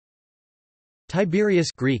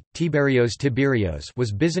Tiberius Greek, Tiberios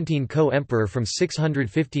was Byzantine co-emperor from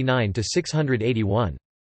 659 to 681.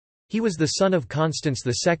 He was the son of Constans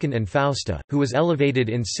II and Fausta, who was elevated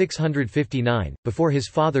in 659, before his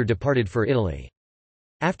father departed for Italy.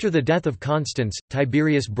 After the death of Constans,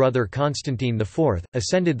 Tiberius' brother Constantine IV,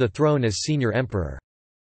 ascended the throne as senior emperor.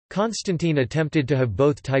 Constantine attempted to have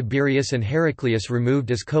both Tiberius and Heraclius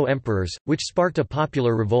removed as co-emperors, which sparked a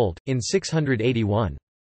popular revolt, in 681.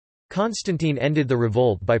 Constantine ended the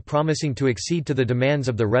revolt by promising to accede to the demands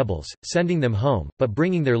of the rebels, sending them home, but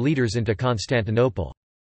bringing their leaders into Constantinople.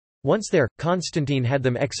 Once there, Constantine had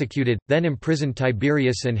them executed, then imprisoned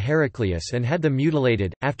Tiberius and Heraclius and had them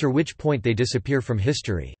mutilated, after which point they disappear from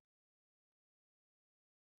history.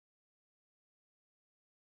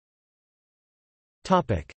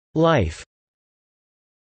 Life.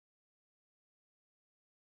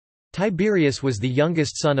 Tiberius was the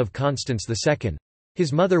youngest son of Constans II.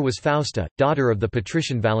 His mother was Fausta, daughter of the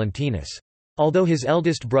patrician Valentinus. Although his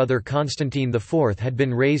eldest brother Constantine IV had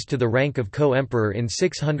been raised to the rank of co-emperor in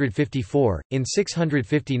 654, in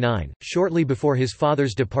 659, shortly before his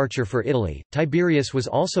father's departure for Italy, Tiberius was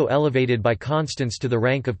also elevated by Constans to the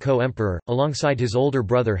rank of co-emperor, alongside his older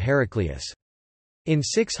brother Heraclius. In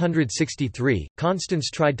 663,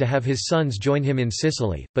 Constans tried to have his sons join him in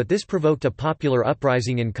Sicily, but this provoked a popular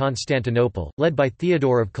uprising in Constantinople, led by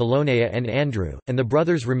Theodore of Colonia and Andrew, and the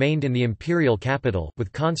brothers remained in the imperial capital.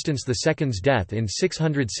 With Constans II's death in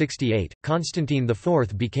 668, Constantine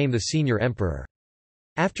IV became the senior emperor.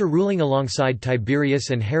 After ruling alongside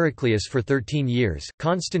Tiberius and Heraclius for 13 years,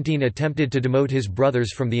 Constantine attempted to demote his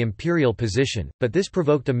brothers from the imperial position, but this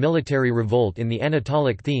provoked a military revolt in the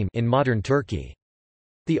Anatolic theme in modern Turkey.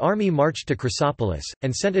 The army marched to Chrysopolis,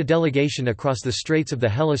 and sent a delegation across the Straits of the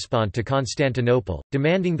Hellespont to Constantinople,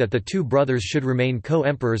 demanding that the two brothers should remain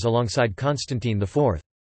co-emperors alongside Constantine IV.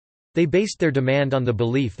 They based their demand on the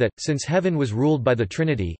belief that, since heaven was ruled by the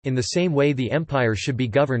Trinity, in the same way the empire should be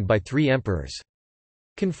governed by three emperors.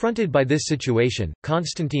 Confronted by this situation,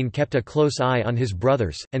 Constantine kept a close eye on his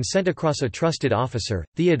brothers, and sent across a trusted officer,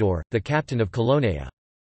 Theodore, the captain of Colonia.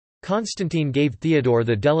 Constantine gave Theodore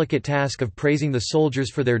the delicate task of praising the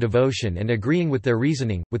soldiers for their devotion and agreeing with their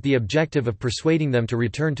reasoning, with the objective of persuading them to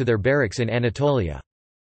return to their barracks in Anatolia.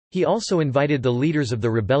 He also invited the leaders of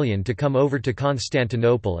the rebellion to come over to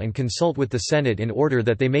Constantinople and consult with the Senate in order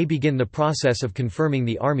that they may begin the process of confirming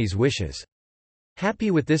the army's wishes.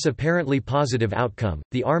 Happy with this apparently positive outcome,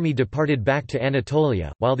 the army departed back to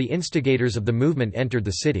Anatolia, while the instigators of the movement entered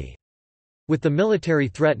the city. With the military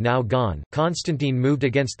threat now gone, Constantine moved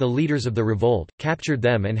against the leaders of the revolt, captured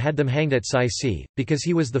them and had them hanged at Syce. Because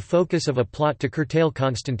he was the focus of a plot to curtail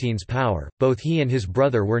Constantine's power, both he and his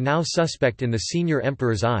brother were now suspect in the senior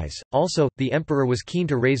emperor's eyes. Also, the emperor was keen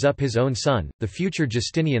to raise up his own son, the future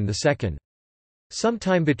Justinian II.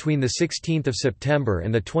 Sometime between 16 September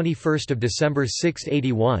and 21 December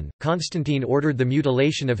 681, Constantine ordered the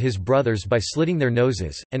mutilation of his brothers by slitting their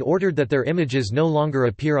noses, and ordered that their images no longer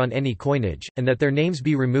appear on any coinage, and that their names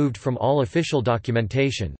be removed from all official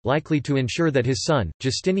documentation, likely to ensure that his son,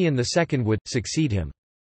 Justinian II would succeed him.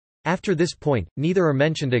 After this point, neither are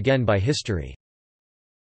mentioned again by history.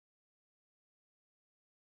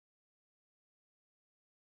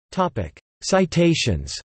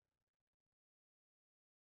 Citations.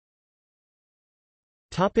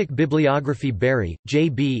 Bibliography. Berry, J.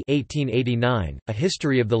 B. 1889, A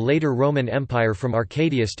History of the Later Roman Empire from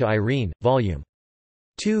Arcadius to Irene, Vol.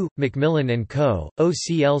 2, Macmillan & Co.,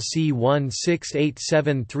 OCLC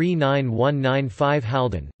 1687391995.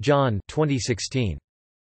 Halden, John 2016.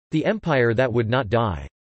 The Empire That Would Not Die.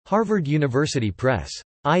 Harvard University Press.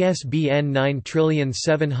 ISBN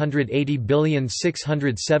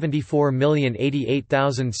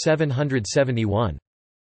 9780674088771.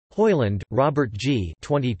 Hoyland, Robert G.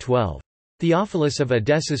 2012. Theophilus of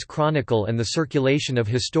Edessa's Chronicle and the Circulation of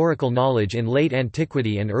Historical Knowledge in Late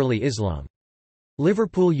Antiquity and Early Islam.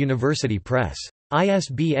 Liverpool University Press.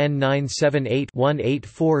 ISBN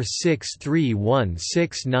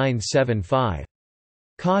 978-1846316975.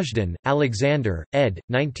 Kazhdan, Alexander, ed.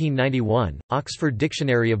 1991, Oxford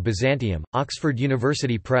Dictionary of Byzantium, Oxford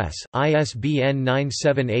University Press, ISBN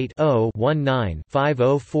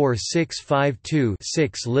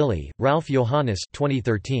 978-0-19-504652-6. Lilly, Ralph Johannes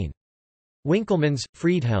 2013. Winkelmans,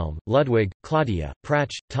 Friedhelm, Ludwig, Claudia,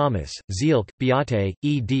 Pratsch, Thomas, Zielk, Beate,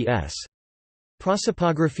 eds.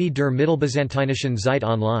 Prosopographie der Mittelbyzantinischen Zeit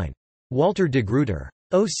online. Walter de Gruyter.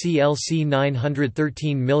 OCLC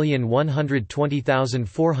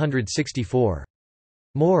 913120464.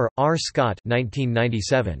 Moore, R. Scott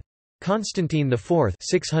 1997. Constantine IV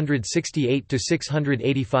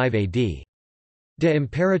 668–685 AD. De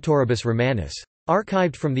Imperatoribus Romanis.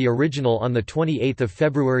 Archived from the original on 28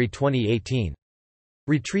 February 2018.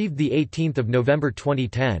 Retrieved 18 November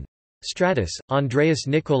 2010. Stratus, Andreas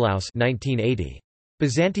Nikolaus 1980.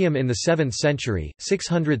 Byzantium in the 7th century,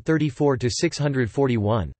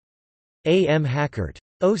 634–641. A. M. Hackert.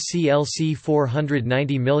 OCLC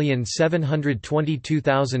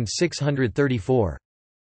 490722634.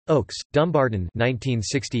 Oakes, Dumbarton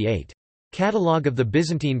 1968. Catalogue of the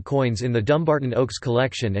Byzantine coins in the Dumbarton Oakes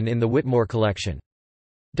collection and in the Whitmore collection.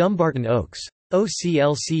 Dumbarton Oakes.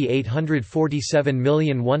 OCLC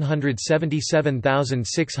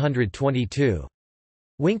 847177622.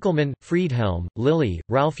 Winkelmann, Friedhelm, Lilly,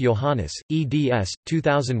 Ralph Johannes, eds.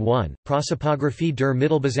 2001, Prosopographie der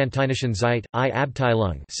Mittelbyzantinischen Zeit, I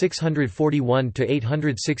Abteilung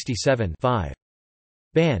 641–867 5.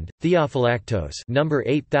 Band, Theophylactos number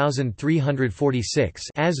 8346,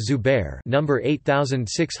 as Zubair number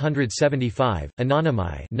 8675,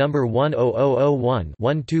 Anonymi number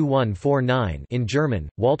 10001-12149 in German,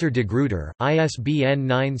 Walter de Gruyter, ISBN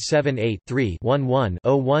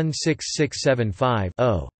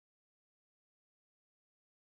 978-3-11-016675-0.